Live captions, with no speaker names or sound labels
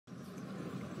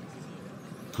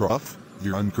Gruff,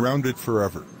 you're ungrounded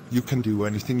forever. You can do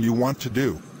anything you want to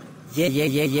do. Yeah.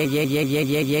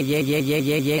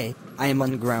 I am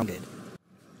ungrounded.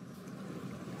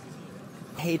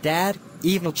 Hey Dad,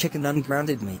 evil chicken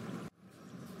ungrounded me.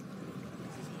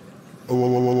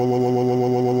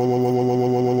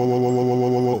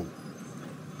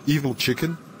 Evil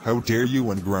chicken, how dare you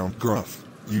unground Gruff?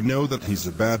 You know that he's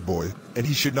a bad boy, and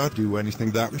he should not do anything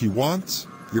that he wants.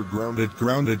 You're grounded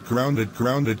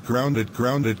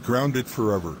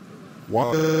forever.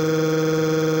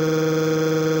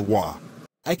 Wah.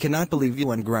 I cannot believe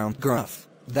you unground Gruff.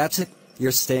 That's it.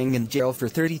 You're staying in jail for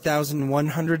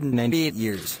 30,198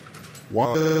 years.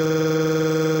 Wah.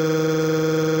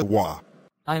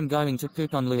 I am going to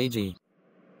poop on Luigi.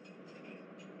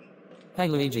 Hey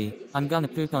Luigi, I'm gonna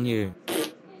poop on you.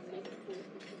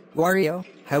 Wario,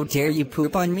 how dare you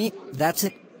poop on me? That's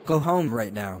it. Go home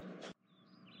right now.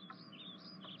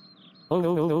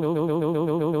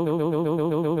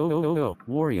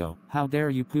 Wario, how dare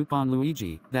you poop on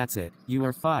Luigi? That's it. You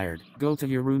are fired. Go to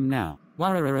your room now.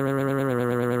 Wah.